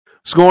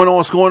What's going on?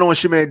 What's going on?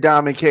 It's your man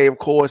Diamond K, of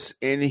course,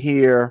 in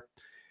here.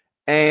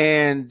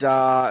 And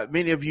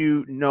many of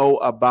you know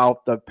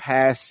about the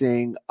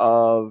passing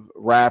of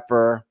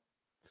rapper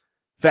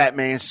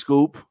Fatman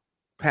Scoop.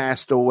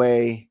 Passed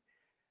away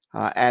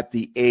at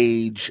the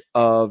age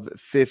of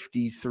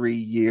 53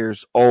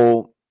 years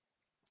old.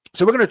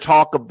 So we're going to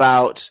talk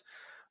about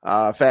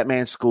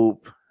Fatman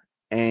Scoop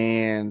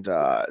and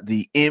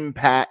the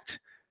impact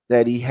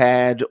that he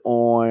had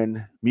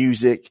on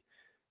music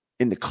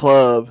in the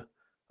club.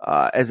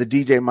 As a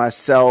DJ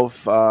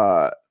myself,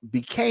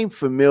 became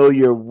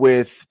familiar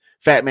with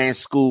Fatman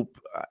Scoop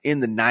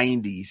in the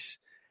 90s.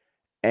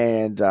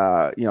 And,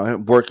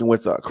 him working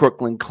with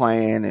Crooklyn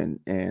Clan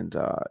and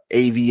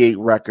AV8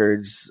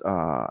 Records,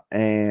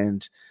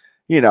 and,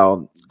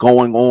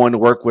 going on to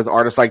work with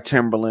artists like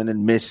Timberland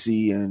and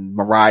Missy and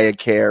Mariah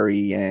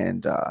Carey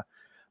and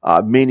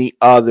many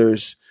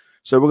others.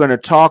 So we're going to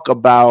talk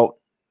about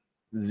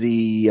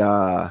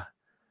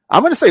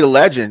I'm going to say the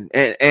legend,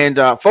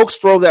 and folks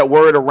throw that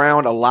word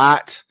around a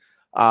lot,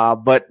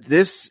 but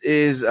this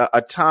is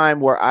a time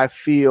where I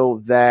feel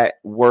that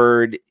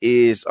word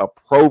is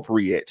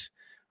appropriate.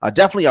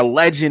 Definitely a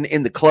legend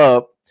in the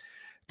club,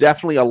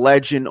 definitely a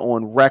legend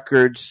on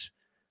records.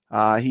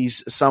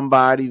 He's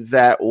somebody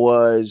that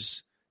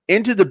was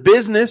into the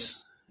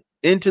business,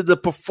 into the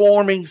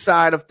performing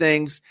side of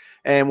things.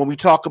 And when we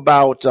talk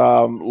about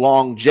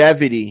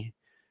longevity,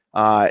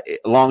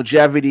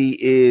 longevity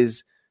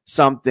is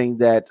something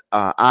that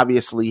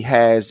obviously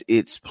has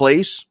its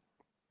place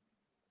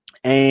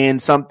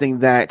and something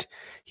that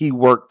he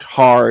worked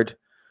hard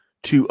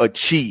to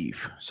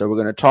achieve. So we're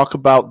going to talk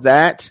about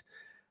that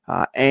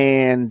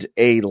and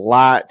a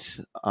lot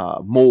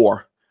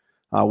more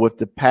with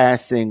the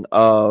passing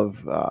of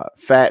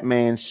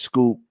Fatman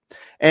Scoop.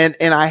 And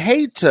I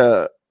hate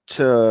to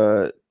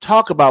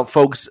talk about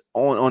folks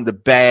on the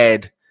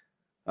bad,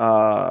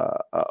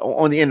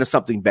 on the end of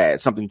something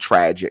bad, something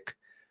tragic.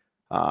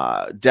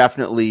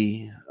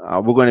 Definitely,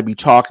 we're going to be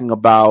talking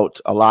about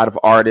a lot of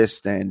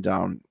artists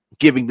and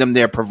giving them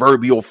their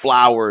proverbial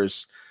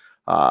flowers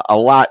a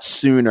lot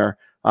sooner,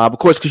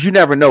 because you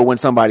never know when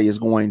somebody is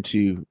going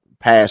to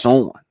pass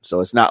on. So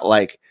it's not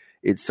like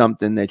it's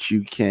something that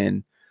you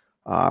can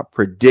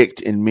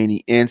predict in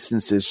many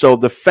instances. So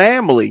the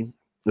family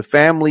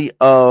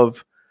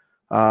of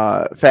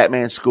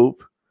Fatman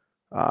Scoop,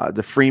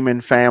 the Freeman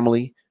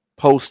family,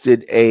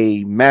 posted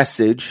a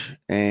message,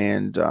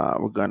 and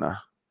we're going to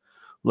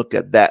look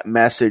at that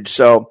message.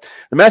 So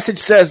the message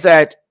says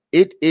that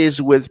it is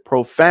with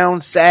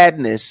profound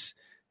sadness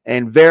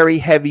and very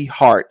heavy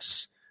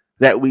hearts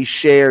that we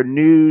share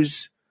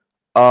news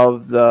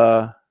of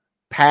the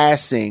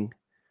passing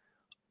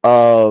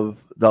of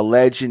the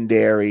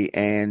legendary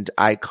and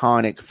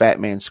iconic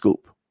Fatman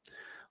Scoop.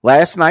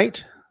 Last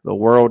night, the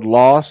world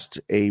lost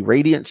a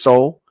radiant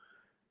soul,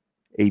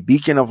 a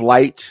beacon of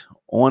light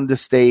on the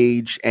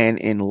stage and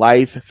in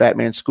life.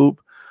 Fatman Scoop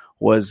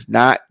was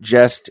not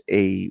just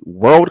a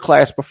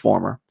world-class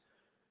performer.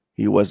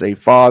 He was a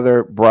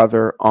father,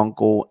 brother,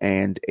 uncle,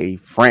 and a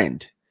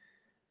friend.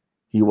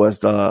 He was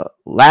the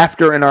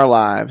laughter in our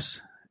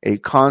lives, a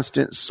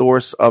constant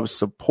source of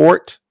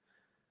support,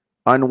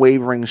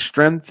 unwavering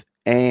strength,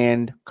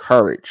 and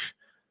courage.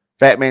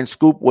 Fatman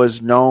Scoop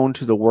was known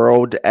to the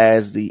world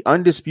as the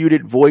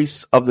undisputed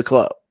voice of the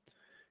club.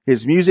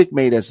 His music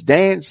made us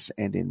dance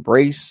and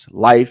embrace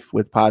life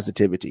with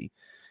positivity.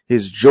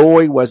 His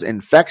joy was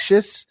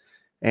infectious,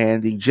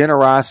 and the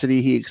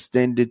generosity he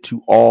extended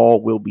to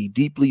all will be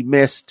deeply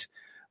missed,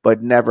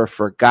 but never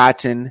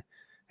forgotten.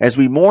 As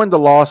we mourn the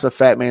loss of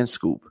Fatman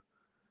Scoop,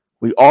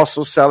 we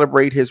also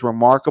celebrate his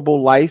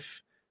remarkable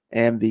life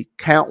and the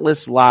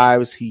countless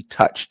lives he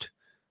touched.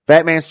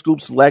 Fatman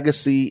Scoop's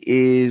legacy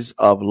is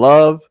of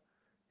love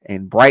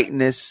and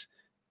brightness.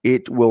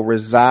 It will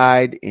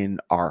reside in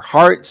our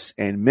hearts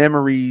and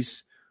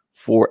memories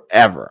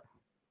forever.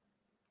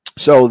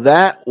 So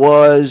that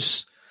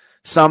was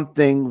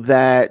something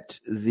that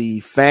the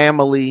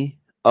family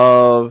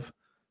of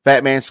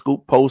Fatman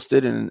Scoop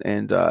posted,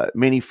 and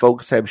many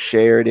folks have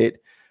shared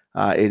it.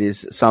 It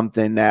is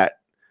something that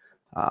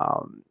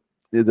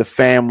the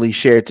family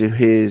shared to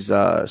his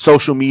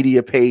social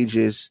media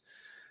pages,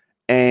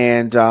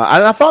 and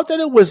I thought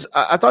that it was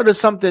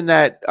something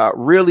that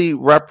really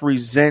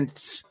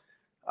represents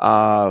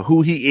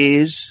who he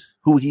is,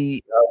 who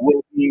he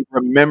will be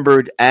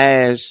remembered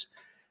as,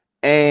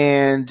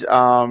 and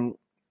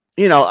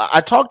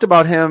I talked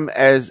about him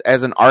as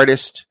an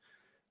artist,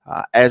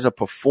 as a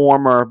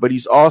performer, but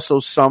he's also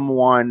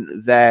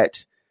someone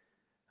that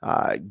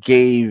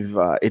gave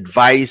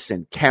advice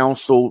and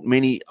counseled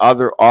many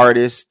other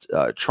artists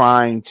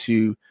trying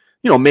to,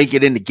 make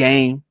it in the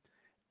game.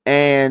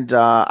 And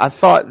I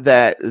thought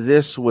that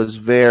this was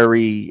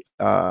very,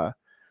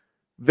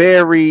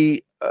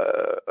 very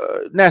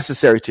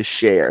necessary to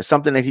share.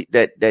 Something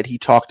that he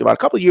talked about a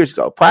couple of years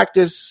ago: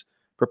 practice,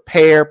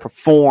 prepare,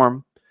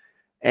 perform.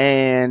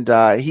 And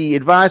he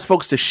advised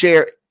folks to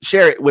share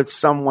it with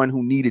someone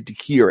who needed to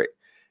hear it.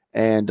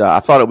 And I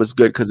thought it was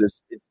good because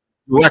it's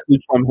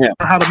directly from him.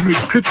 How to make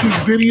pictures,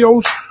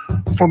 videos,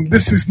 From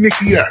This Is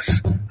Nikki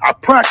S. I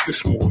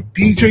practice more.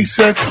 DJ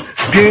sets,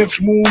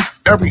 dance moves,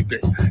 everything.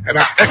 And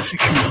I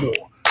execute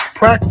more.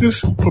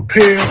 Practice,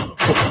 prepare,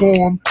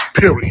 perform,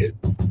 period.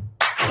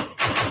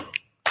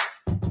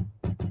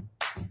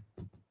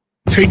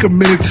 Take a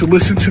minute to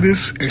listen to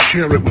this and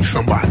share it with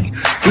somebody.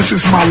 This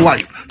is my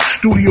life,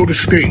 studio to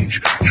stage,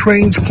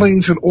 trains,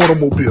 planes, and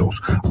automobiles.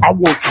 I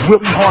worked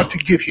really hard to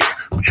get here,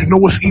 but you know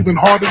what's even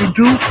harder to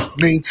do?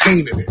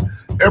 Maintaining it.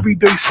 Every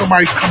day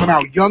somebody's coming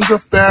out younger,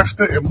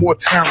 faster, and more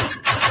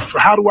talented. So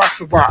how do I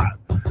survive?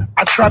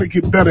 I try to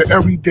get better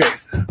every day.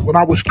 When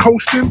I was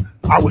coasting,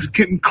 I was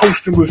getting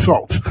coasting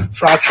results.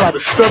 So I try to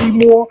study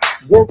more,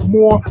 work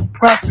more,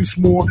 practice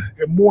more,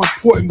 and more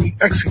importantly,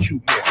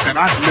 execute more. And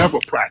I never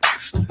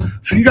practiced.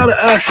 So you got to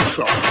ask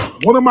yourself,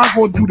 what am I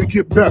going to do to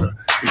get better?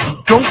 If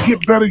you don't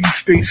get better, you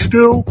stay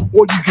still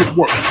or you get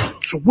worse.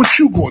 So what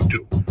you going to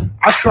do?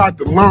 I tried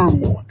to learn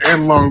more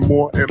and learn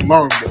more and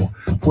learn more.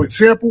 For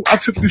example, I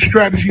took this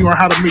strategy on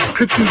how to make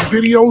pictures,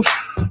 videos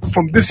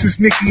from This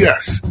Is Nikki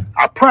S.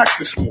 I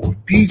practice more.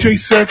 DJ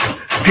sets,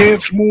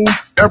 dance moves,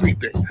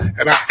 everything.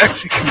 And I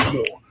execute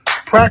more.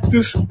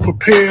 Practice,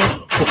 prepare,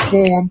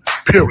 perform,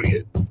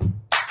 period.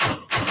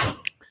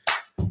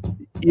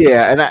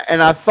 Yeah,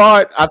 and I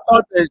thought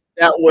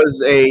that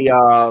was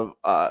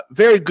a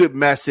very good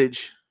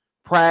message.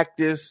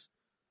 Practice,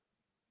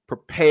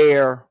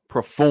 prepare,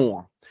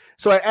 perform.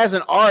 So as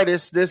an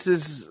artist, this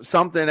is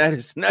something that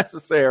is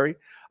necessary.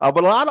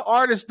 But a lot of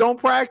artists don't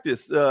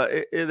practice.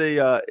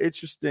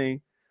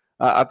 Interesting.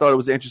 I thought it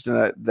was interesting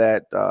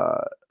that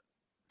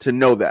to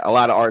know that a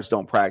lot of artists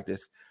don't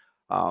practice.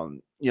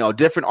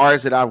 Different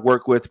artists that I've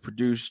worked with,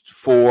 produced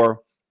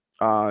for.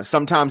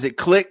 Sometimes it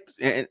clicked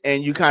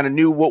and you kind of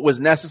knew what was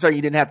necessary.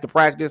 You didn't have to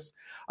practice,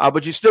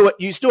 but you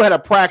still had a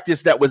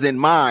practice that was in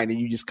mind, and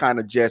you just kind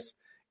of just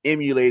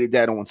emulated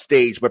that on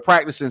stage. But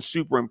practicing is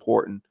super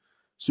important.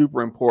 So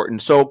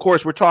of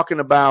course we're talking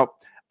about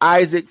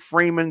Isaac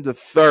Freeman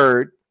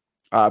III,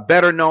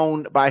 better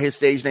known by his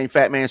stage name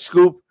Fatman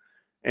Scoop,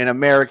 an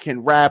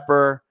American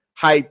rapper,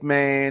 hype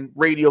man,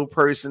 radio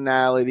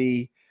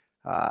personality,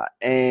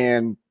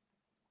 and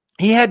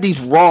he had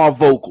these raw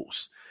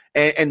vocals.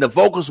 And the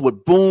vocals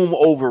would boom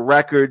over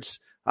records,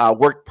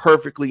 worked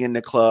perfectly in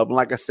the club. And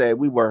like I said,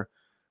 we were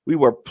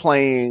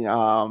playing,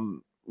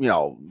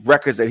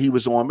 records that he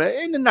was on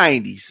in the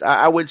 90s.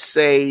 I would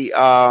say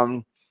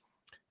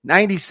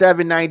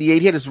 97,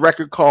 98. He had this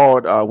record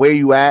called Where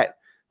You At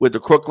with the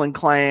Crooklyn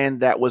Clan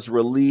that was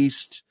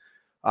released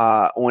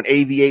on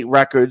AV8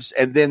 Records.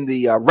 And then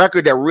the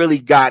record that really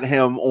got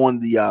him on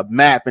the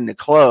map in the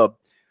club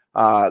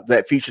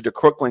that featured the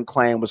Crooklyn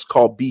Clan was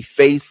called Be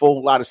Faithful.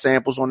 A lot of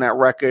samples on that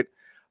record.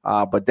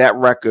 But that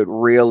record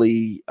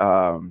really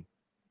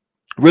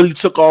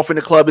took off in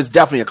the club. It's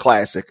definitely a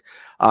classic.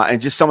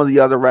 And just some of the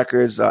other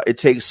records, It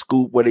Takes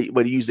Scoop, what he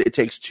used It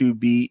Takes 2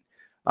 Beat.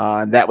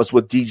 And that was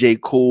with DJ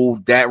Cool.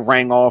 That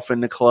rang off in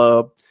the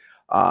club.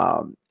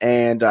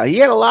 And he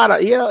had a lot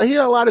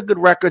of good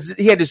records.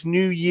 He had this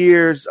New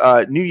Year's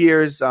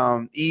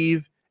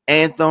Eve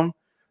anthem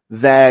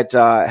that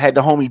had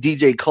the homie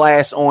DJ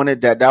Class on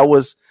it.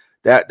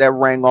 That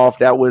rang off.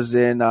 That was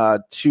in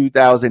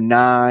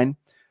 2009.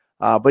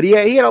 But he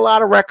had a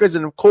lot of records,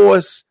 and of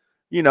course,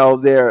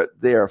 there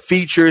are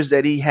features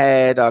that he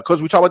had.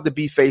 Because we talk about the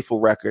Be Faithful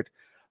record,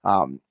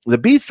 the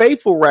Be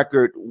Faithful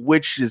record,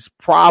 which is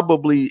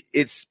probably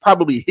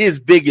his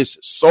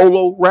biggest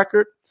solo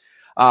record.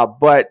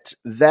 But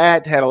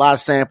that had a lot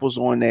of samples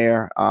on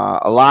there.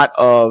 A lot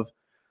of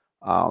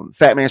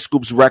Fatman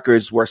Scoop's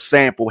records were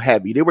sample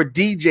heavy. They were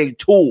DJ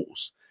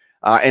tools,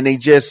 and it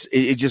just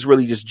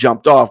really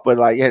jumped off. But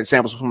like, it had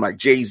samples from like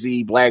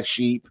Jay-Z, Black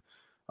Sheep,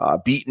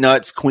 Beat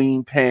Nuts,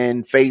 Queen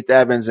Pen, Faith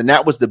Evans, and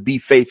that was the Be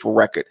Faithful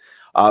record.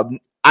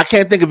 I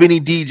can't think of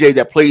any DJ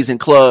that plays in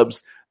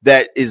clubs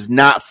that is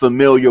not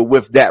familiar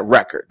with that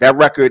record. That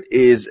record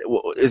is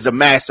a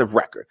massive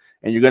record,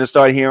 and you're going to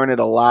start hearing it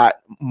a lot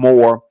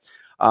more.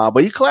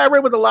 But he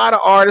collaborated with a lot of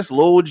artists: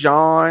 Lil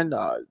Jon,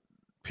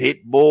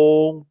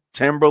 Pitbull,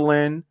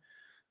 Timberland,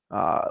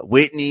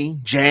 Whitney,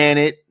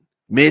 Janet,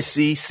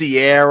 Missy,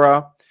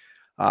 Sierra.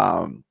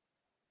 So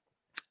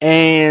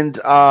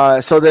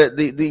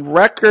the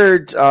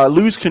record,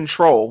 Lose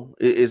Control,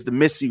 is the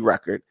Missy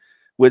record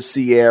with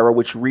Sierra,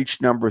 which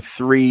reached number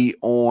 3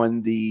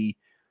 on the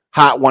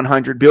Hot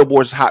 100,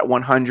 Billboard's Hot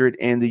 100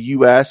 in the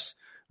U.S.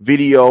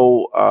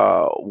 Video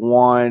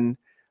won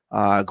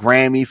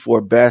Grammy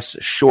for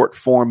Best Short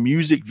Form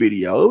Music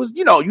Video. It was,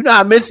 you know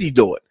how Missy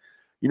do it.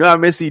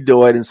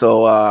 And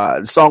so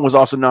the song was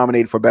also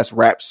nominated for Best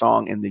Rap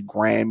Song in the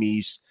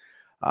Grammys.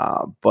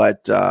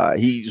 But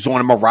he's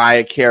on a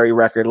Mariah Carey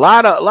record. A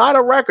lot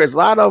of records, a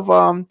lot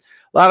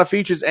of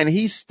features, and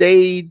he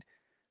stayed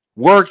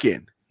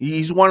working.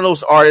 He's one of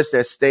those artists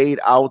that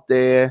stayed out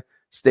there,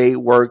 stayed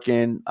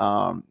working.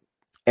 So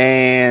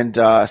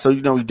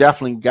we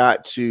definitely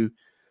got to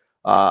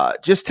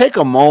just take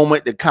a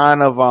moment to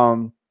kind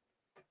of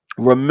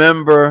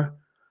remember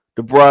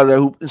the brother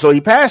who. So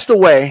he passed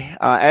away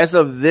as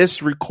of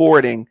this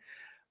recording,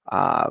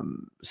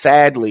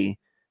 sadly,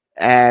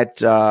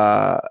 at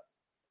a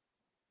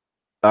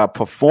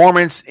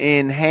performance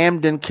in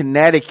Hamden,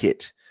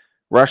 Connecticut.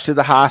 Rushed to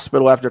the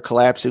hospital after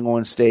collapsing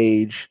on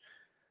stage.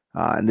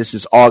 And this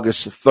is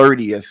August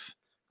 30th,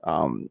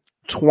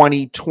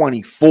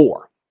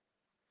 2024.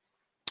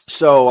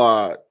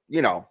 So,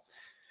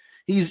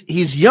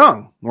 he's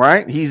young,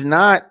 right? He's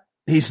not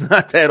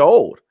that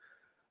old.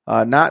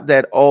 Not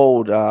that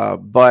old,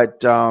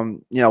 but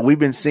we've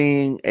been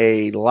seeing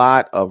a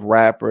lot of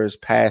rappers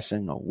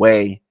passing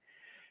away,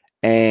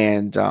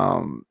 and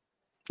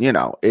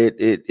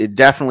it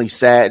definitely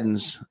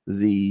saddens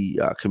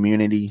the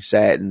community,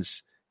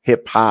 saddens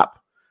hip hop.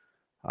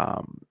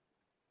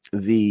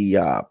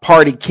 The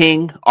Party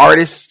King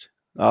artist,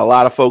 a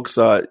lot of folks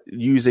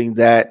using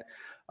that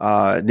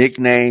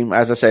nickname.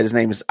 As I said, his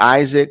name is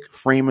Isaac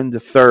Freeman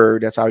III.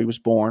 That's how he was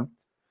born.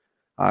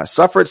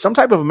 Suffered some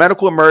type of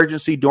medical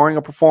emergency during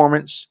a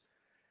performance,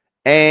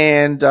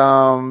 and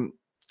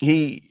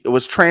he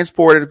was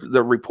transported.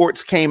 The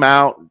reports came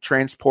out,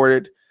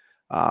 transported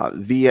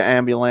via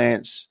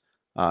ambulance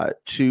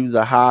to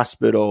the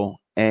hospital,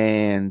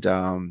 and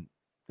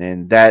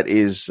that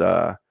is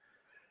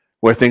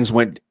where things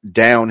went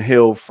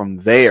downhill from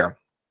there.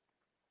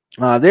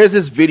 There's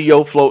this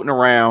video floating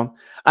around,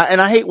 and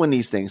I hate when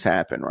these things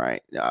happen.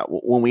 Right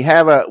when we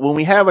have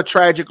a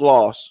tragic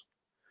loss.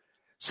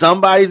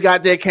 Somebody's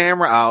got their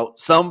camera out.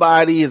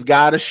 Somebody has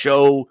got to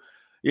show,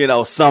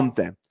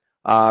 something.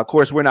 Of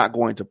course, we're not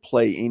going to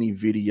play any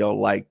video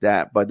like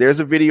that, but there's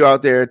a video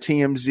out there.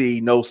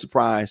 TMZ, no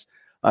surprise,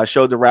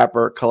 showed the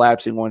rapper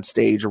collapsing on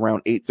stage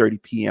around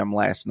 8:30 p.m.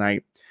 last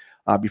night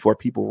before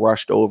people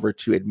rushed over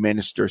to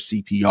administer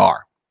CPR.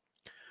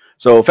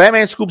 So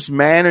Fatman Scoop's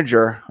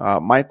manager,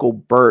 Michael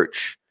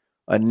Birch,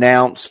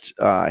 announced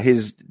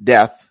his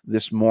death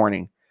this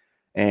morning.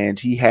 And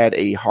he had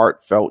a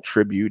heartfelt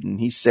tribute, and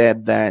he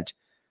said that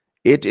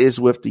it is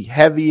with the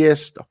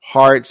heaviest of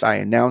hearts I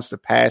announce the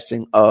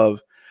passing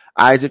of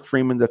Isaac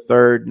Freeman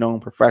III,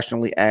 known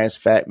professionally as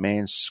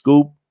Fatman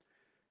Scoop.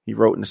 He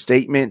wrote in a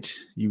statement,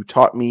 "You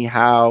taught me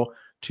how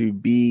to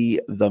be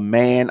the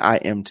man I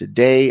am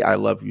today. I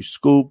love you,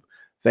 Scoop.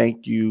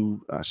 Thank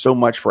you so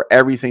much for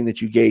everything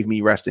that you gave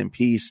me. Rest in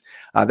peace."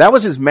 That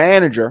was his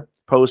manager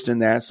posting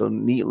that. So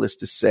needless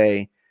to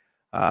say,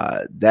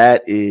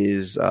 that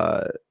is,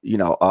 a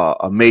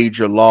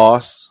major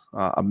loss,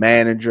 a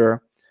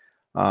manager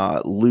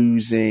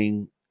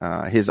losing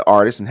his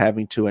artist and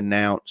having to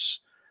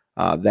announce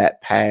the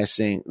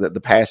passing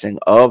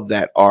of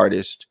that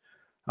artist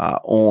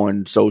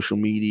on social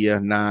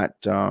media. Not,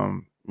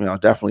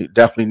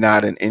 definitely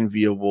not an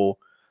enviable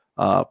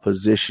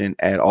position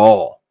at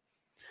all.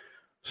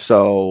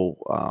 So,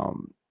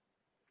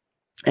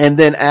 and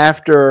then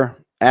after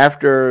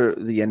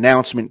the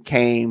announcement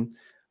came,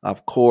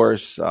 of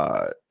course,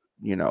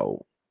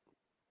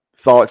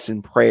 thoughts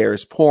and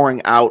prayers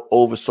pouring out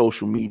over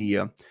social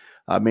media.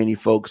 Many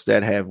folks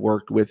that have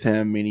worked with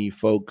him, many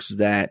folks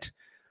that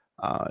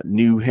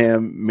knew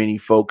him, many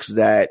folks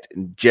that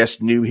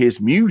just knew his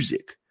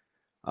music,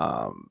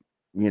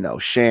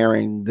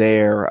 sharing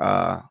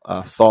their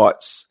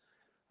thoughts.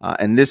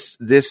 And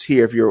this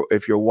here,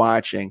 if you're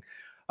watching,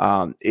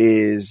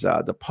 is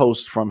the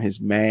post from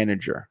his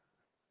manager,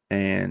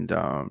 and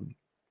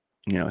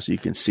so you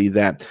can see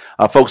that.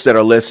 Folks that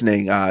are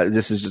listening,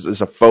 this is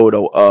just a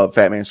photo of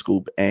Fatman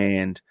Scoop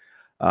and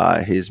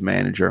his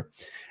manager.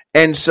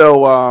 And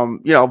so,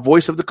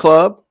 voice of the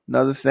club,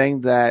 another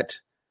thing that,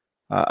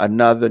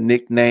 another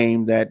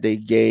nickname that they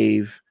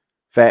gave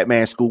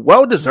Fatman Scoop,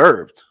 well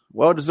deserved.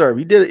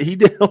 He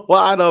did a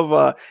lot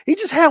of, he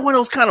just had one of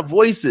those kind of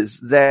voices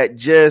that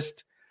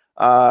just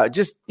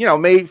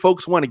made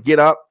folks want to get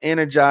up,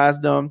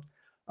 energized them.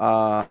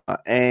 I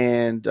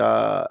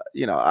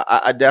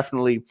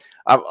definitely,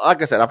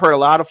 like I said, I've heard a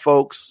lot of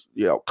folks,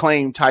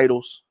 claim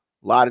titles.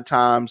 A lot of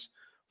times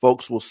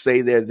folks will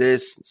say they're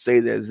this,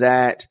 say they're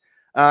that.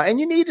 And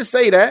you need to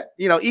say that,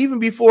 even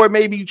before it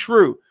may be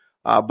true.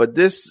 But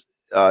this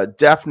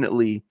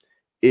definitely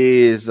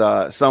is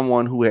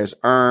someone who has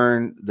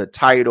earned the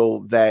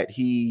title that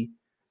he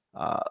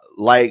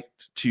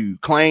liked to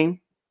claim.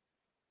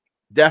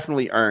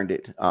 Definitely earned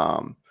it.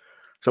 So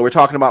we're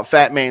talking about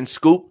Fatman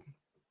Scoop.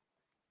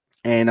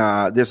 And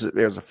there's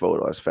a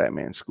photo of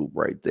Fatman Scoop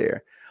right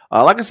there.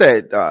 Like I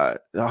said, the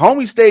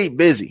homie stayed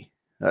busy.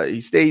 He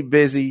stayed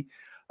busy.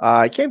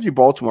 He came to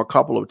Baltimore a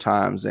couple of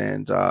times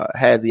and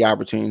had the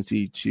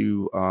opportunity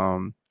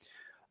to,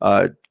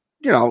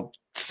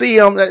 see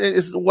him.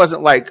 It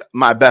wasn't like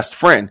my best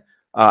friend,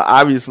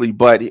 obviously,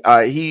 but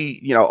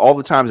he, all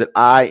the times that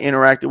I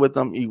interacted with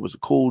him, he was a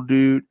cool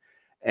dude.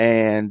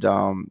 And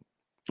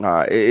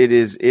it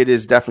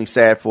is definitely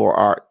sad for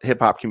our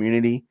hip hop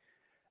community.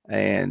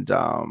 And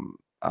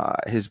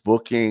his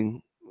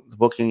booking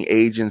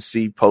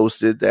agency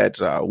posted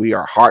that we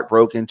are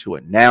heartbroken to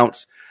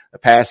announce the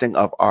passing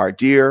of our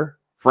dear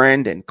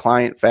friend and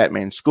client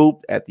Fatman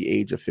Scoop at the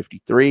age of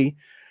 53.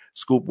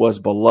 Scoop was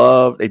a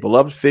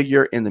beloved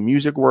figure in the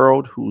music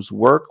world whose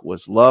work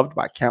was loved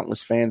by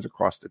countless fans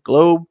across the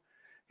globe.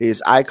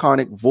 His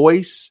iconic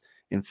voice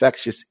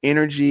infectious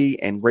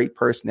energy and great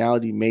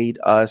personality made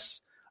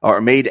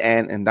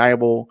an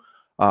indelible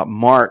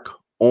mark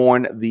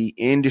on the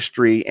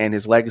industry, and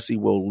his legacy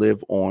will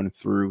live on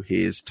through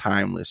his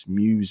timeless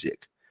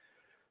music.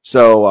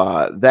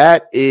 So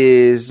that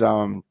is,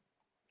 like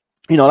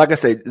I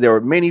said, there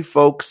are many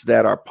folks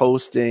that are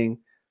posting,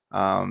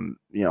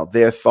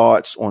 their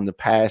thoughts on the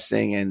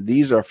passing. And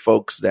these are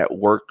folks that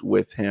worked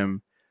with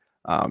him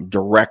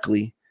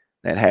directly,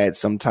 that had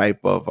some type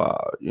of,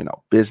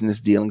 business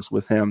dealings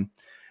with him.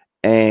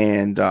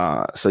 And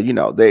so,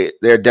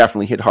 they're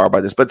definitely hit hard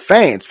by this. But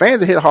fans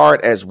are hit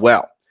hard as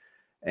well.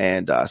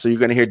 And so you're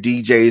going to hear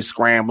DJs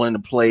scrambling to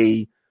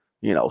play,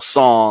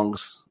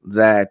 songs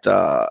that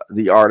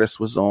the artist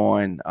was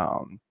on.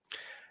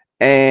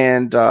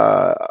 And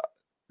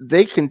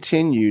they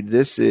continued.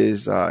 This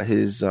is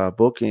his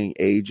booking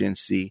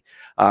agency.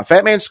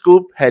 Fatman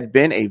Scoop had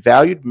been a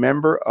valued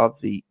member of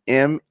the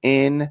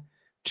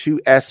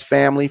MN2S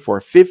family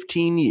for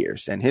 15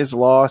 years, and his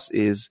loss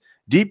is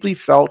deeply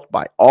felt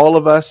by all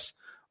of us.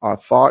 Our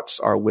thoughts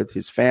are with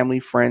his family,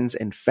 friends,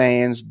 and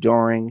fans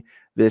during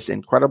this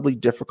incredibly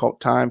difficult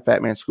time.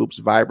 Fatman Scoop's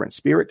vibrant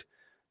spirit,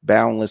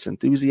 boundless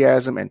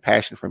enthusiasm, and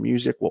passion for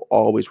music will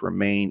always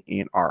remain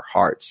in our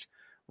hearts.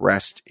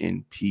 Rest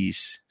in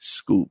peace,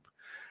 Scoop.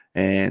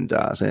 And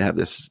so they have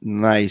this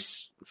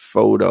nice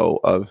photo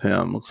of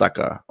him. Looks like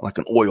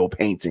an oil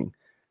painting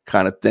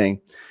kind of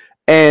thing.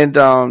 And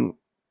so,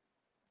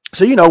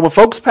 when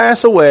folks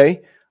pass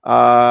away,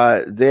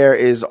 there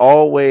is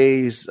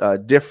always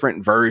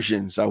different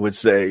versions, I would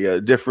say,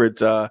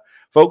 different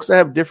folks that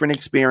have different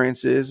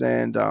experiences.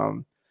 And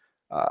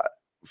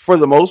for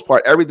the most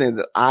part, everything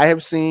that I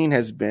have seen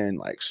has been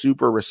like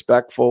super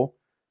respectful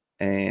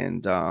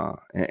and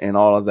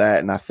all of that.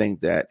 And I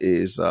think that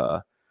is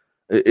the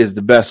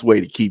best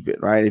way to keep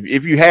it, right?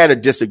 If you had a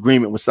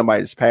disagreement with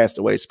somebody that's passed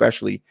away,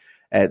 especially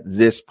at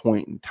this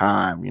point in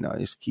time,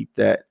 just keep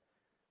it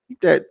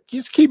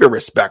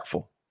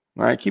respectful,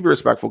 right? Keep it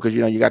respectful because,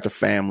 you got the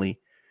family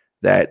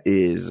that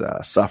is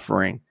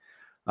suffering,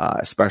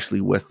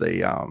 especially with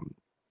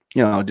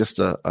just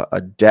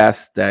a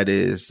death that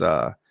is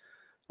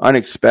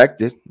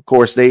unexpected. Of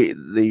course,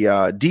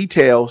 the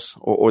details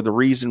or the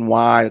reason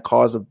why, the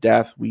cause of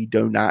death, we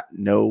do not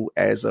know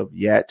as of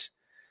yet.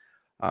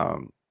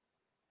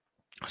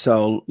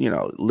 So,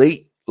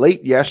 late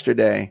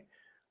yesterday,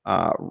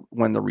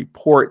 when the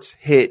reports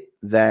hit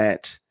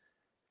that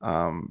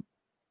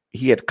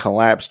he had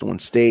collapsed on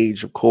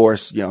stage, of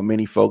course,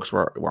 many folks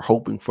were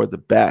hoping for the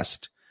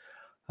best,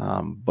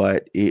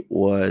 but it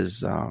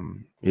was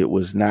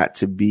not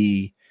to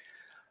be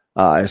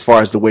as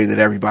far as the way that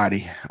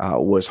everybody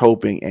was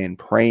hoping and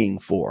praying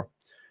for.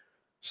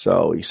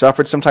 So he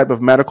suffered some type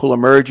of medical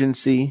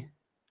emergency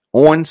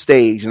on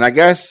stage, and I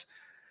guess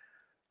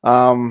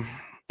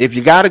if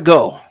you got to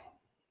go,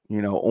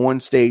 on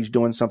stage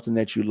doing something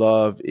that you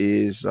love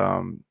is,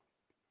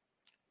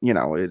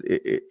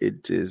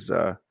 it is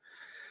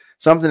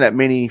something that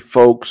many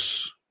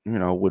folks,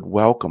 would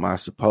welcome, I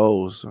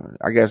suppose.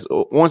 I guess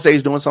on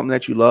stage doing something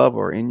that you love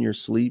or in your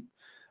sleep.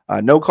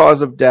 No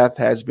cause of death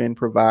has been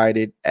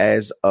provided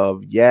as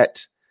of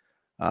yet.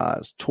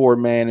 Tour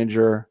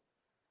manager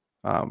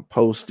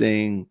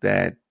posting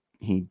that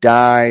he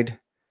died,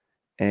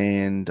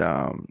 and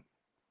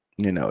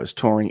his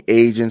touring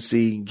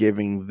agency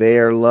giving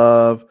their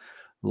love.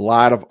 A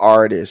lot of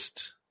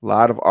artists,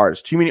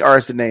 too many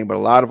artists to name, but a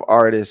lot of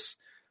artists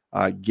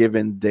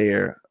giving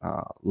their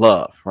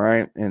love,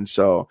 right? And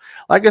so,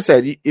 like I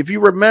said, if you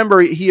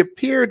remember, he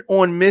appeared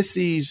on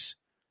Missy's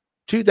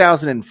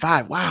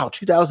 2005. Wow,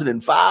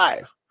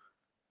 2005,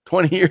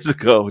 20 years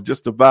ago,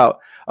 just about.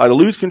 To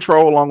Lose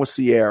Control along with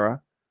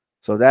Sierra.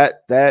 So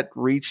that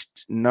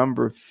reached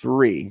number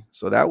 3.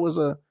 So that was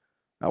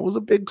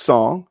a big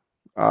song.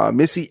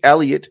 Missy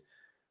Elliott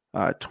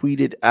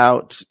tweeted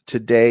out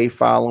today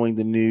following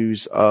the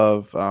news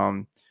of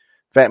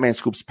Fatman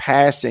Scoop's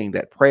passing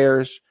that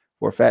prayers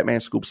for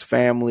Fatman Scoop's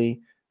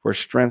family for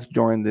strength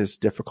during this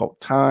difficult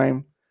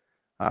time.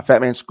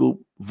 Fatman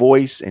Scoop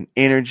voice and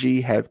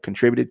energy have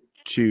contributed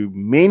to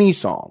many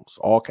songs,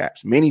 all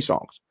caps, many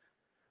songs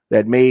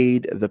that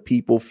made the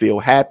people feel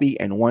happy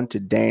and want to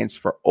dance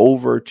for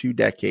over 2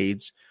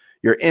 decades.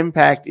 Your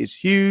impact is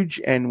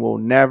huge and will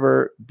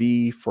never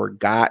be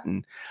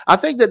forgotten. I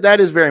think that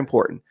is very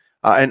important.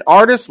 An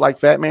artist like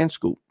Fatman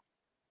Scoop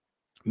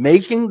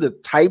making the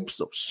types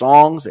of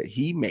songs that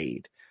he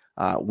made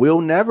will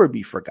never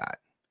be forgotten.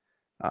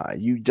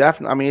 You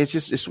definitely,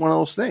 it's one of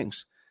those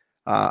things.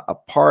 A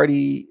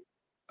party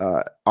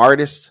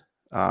artist,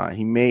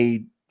 he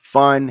made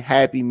fun,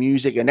 happy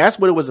music, and that's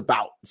what it was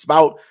about. It's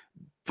about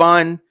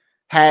fun,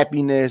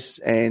 happiness,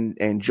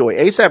 and joy.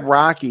 A$AP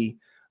Rocky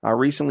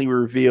recently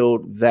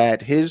revealed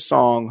that his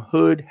song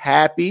Hood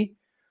Happy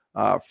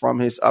from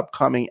his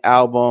upcoming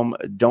album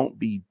Don't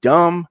Be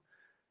Dumb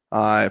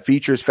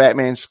features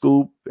Fatman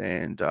Scoop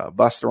and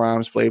Busta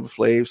Rhymes, Flavor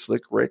Flav,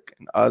 Slick Rick,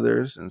 and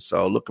others. And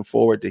so looking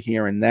forward to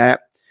hearing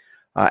that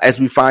as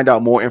we find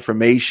out more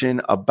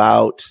information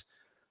about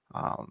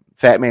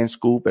Fatman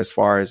Scoop as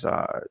far as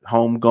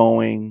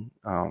homegoing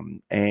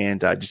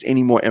and just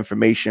any more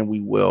information.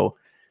 We will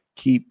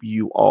keep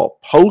you all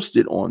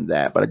posted on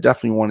that. But I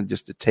definitely wanted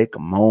just to take a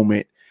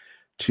moment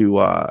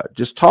to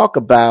just talk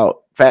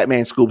about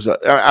Fatman Scoop's.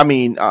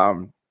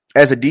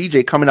 As a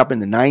DJ coming up in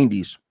the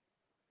 90s,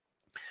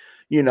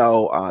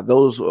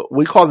 those,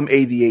 we call them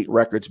AV8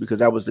 Records because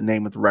that was the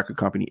name of the record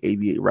company,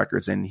 AV8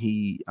 Records. And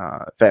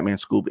Fatman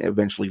Scoop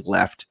eventually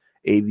left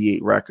AV8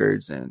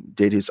 Records and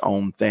did his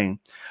own thing.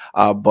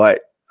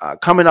 But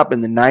coming up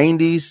in the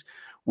 90s,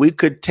 we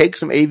could take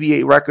some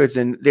AV8 Records,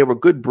 and there were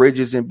good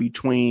bridges in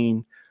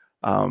between,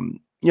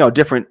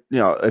 different,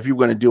 if you were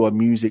going to do a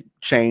music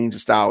change, a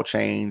style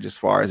change, as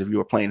far as if you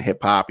were playing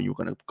hip hop and you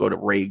were going to go to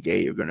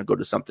reggae, you're going to go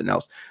to something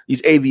else.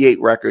 These AV8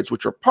 records,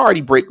 which are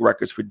party break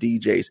records for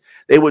DJs,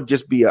 they would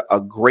just be a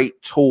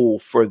great tool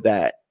for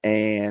that.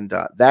 And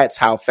that's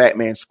how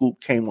Fatman Scoop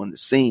came on the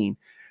scene,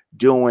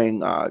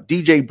 doing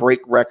DJ break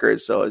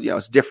records. So,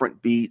 it's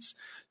different beats,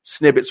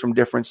 snippets from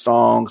different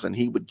songs, and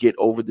he would get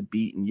over the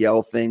beat and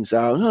yell things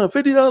out,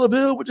 $50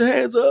 bill, put your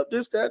hands up,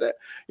 this, that,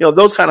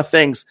 those kind of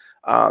things.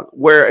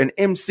 Where an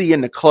MC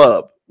in the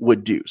club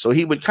would do. So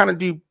he would kind of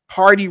do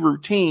party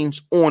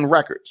routines on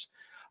records.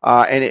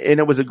 And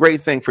it was a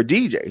great thing for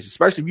DJs,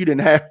 especially if you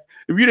didn't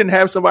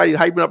have somebody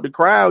hyping up the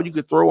crowd, you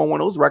could throw on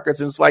one of those records.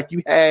 And it's like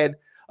you had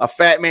a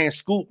Fatman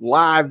Scoop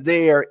live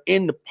there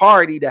in the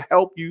party to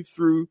help you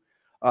through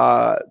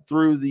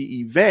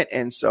the event.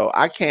 And so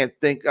I can't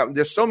think,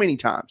 there's so many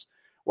times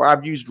where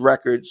I've used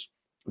records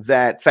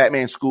that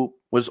Fatman Scoop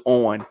was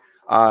on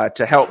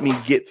to help me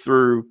get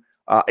through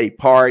a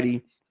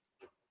party.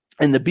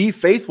 And the Be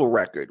Faithful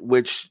record,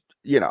 which,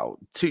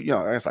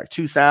 it's like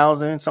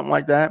 2000, something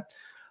like that.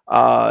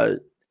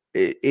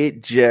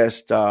 It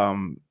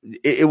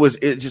was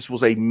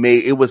a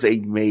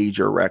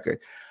major record.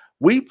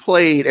 We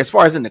played, as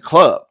far as in the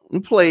club, we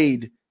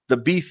played the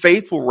Be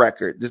Faithful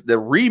record, the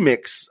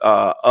remix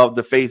of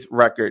the Faith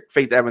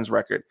Evans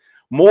record,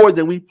 more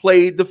than we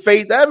played the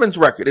Faith Evans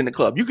record in the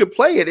club. You could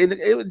play it, and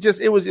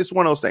it was just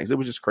one of those things. It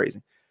was just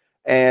crazy.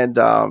 And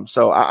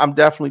so I'm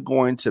definitely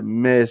going to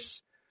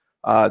miss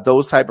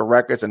those type of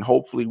records, and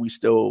hopefully we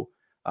still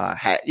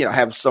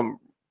have some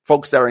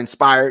folks that are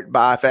inspired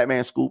by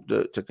Fatman Scoop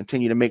to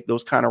continue to make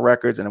those kind of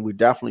records, and we're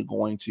definitely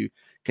going to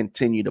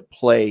continue to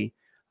play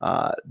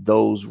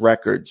those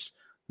records,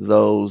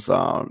 those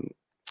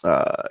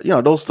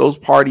those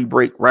party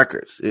break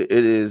records. It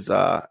is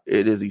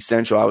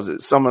essential. I was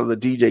at some of the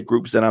DJ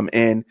groups that I'm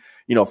in,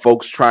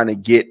 folks trying to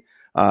get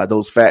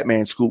those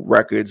Fatman Scoop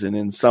records, and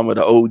then some of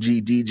the OG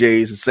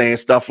DJs are saying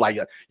stuff like,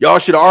 y'all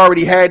should have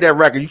already had that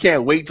record. You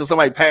can't wait till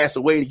somebody passed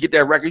away to get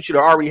that record. You should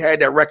have already had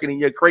that record in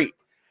your crate.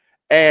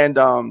 And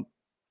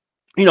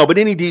but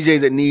any DJs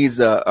that needs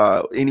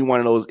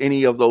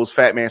any of those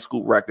Fatman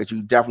Scoop records,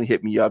 you definitely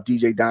hit me up,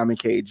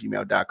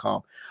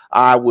 djdiamondk@gmail.com.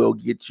 I will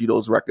get you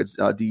those records,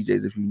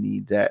 DJs, if you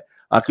need that.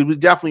 Because we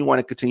definitely want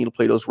to continue to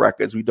play those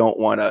records. We don't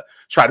want to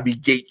try to be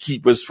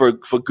gatekeepers for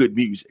good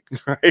music,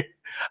 right?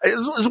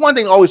 It's one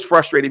thing always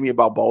frustrated me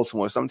about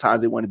Baltimore.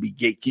 Sometimes they want to be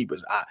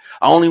gatekeepers. I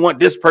only want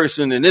this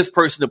person and this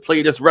person to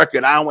play this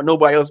record. I don't want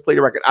nobody else to play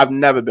the record. I've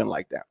never been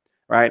like that,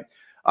 right?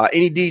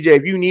 Any DJ,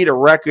 if you need a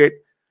record,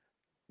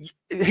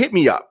 hit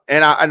me up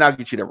and I'll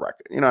get you the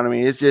record. You know what I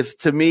mean? It's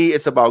just, to me,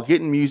 it's about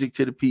getting music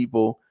to the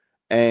people,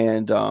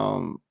 and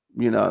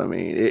you know what I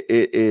mean?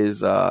 It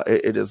is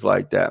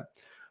like that.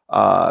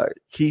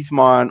 Keith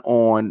Mon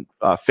on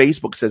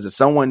Facebook says that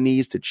someone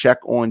needs to check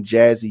on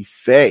Jazzy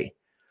Faye.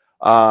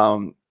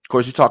 Of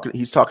course, he's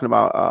talking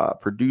about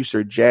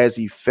producer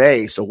Jazzy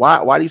Faye. So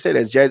why do you say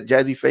that?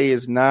 Jazzy Faye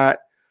is not,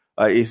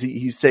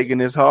 he's taking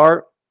this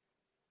hard?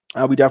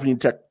 We definitely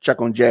need to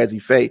check on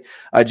Jazzy Faye.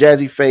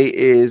 Jazzy Faye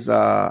is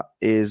a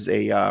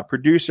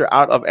producer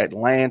out of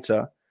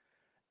Atlanta,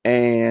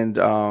 and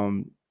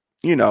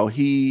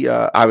he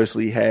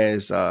obviously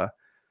has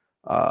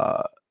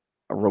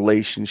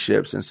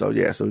relationships, and so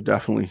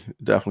definitely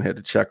had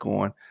to check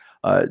on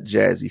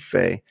Jazzy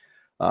Faye.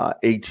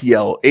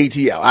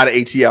 ATL out of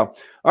ATL.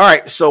 All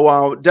right,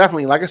 so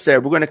definitely, like I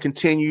said, we're going to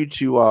continue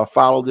to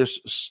follow this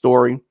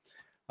story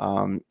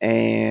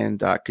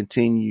and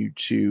continue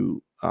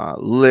to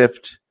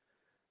lift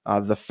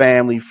the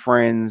family,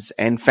 friends,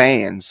 and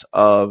fans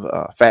of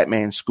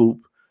Fatman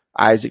Scoop.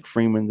 Isaac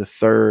Freeman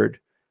III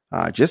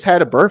just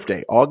had a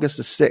birthday, August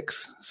the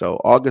 6th. So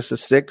August the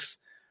 6th,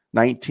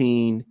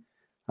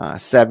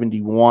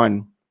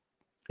 1971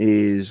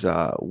 is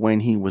when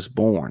he was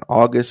born.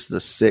 August the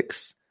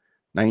 6th,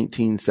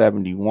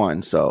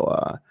 1971.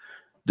 So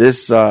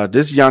this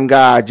young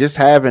guy just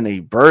having a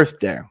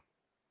birthday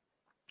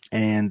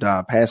and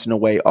passing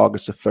away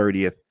August the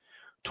 30th,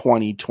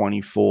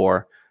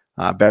 2024.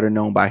 Better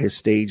known by his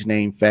stage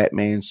name,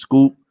 Fatman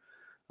Scoop.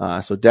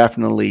 So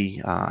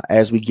definitely,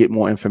 as we get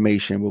more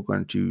information, we're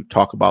going to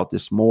talk about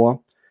this more.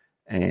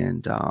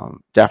 And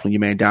definitely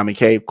your man Diamond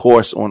K. Of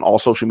course, on all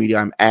social media,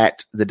 I'm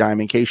at The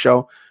Diamond K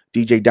Show,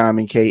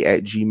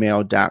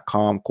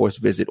 djdiamondk@gmail.com. Of course,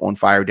 visit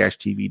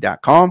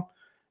onfire-tv.com.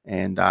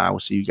 And I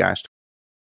will see you guys